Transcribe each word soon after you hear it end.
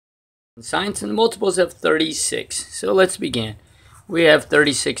Science and the multiples of 36. So let's begin. We have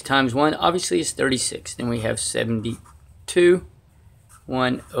 36 times 1, obviously is 36. Then we have 72,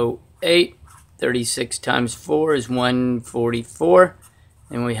 108. 36 times 4 is 144.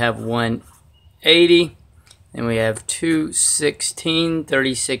 Then we have 180. Then we have 216.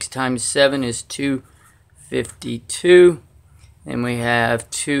 36 times 7 is 252. Then we have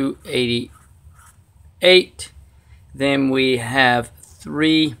 288. Then we have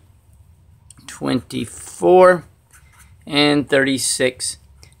 324, and 36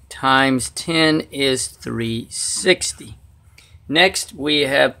 times 10 is 360. Next we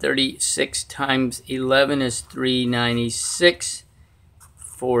have 36 times 11 is 396,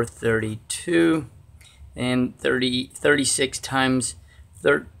 432, and 36 times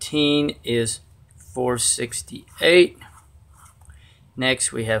 13 is 468.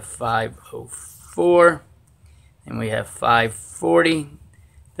 Next we have 504, and we have 540.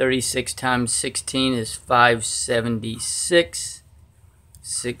 36 times 16 is 576,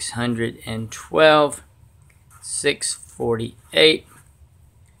 612, 648,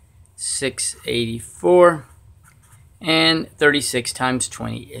 684, and 36 times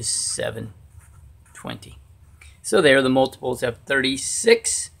 20 is 720. So there are the multiples of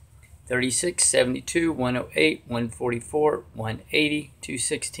 36. 36, 72, 108, 144, 180,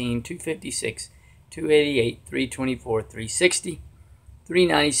 216, 256, 288, 324, 360,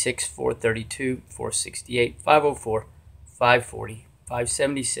 396, 432, 468, 504, 540,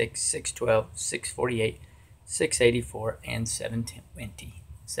 576, 612, 648, 684, and 720.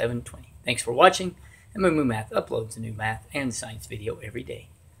 Thanks for watching, and MooMooMath uploads a new math and science video every day.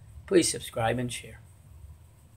 Please subscribe and share.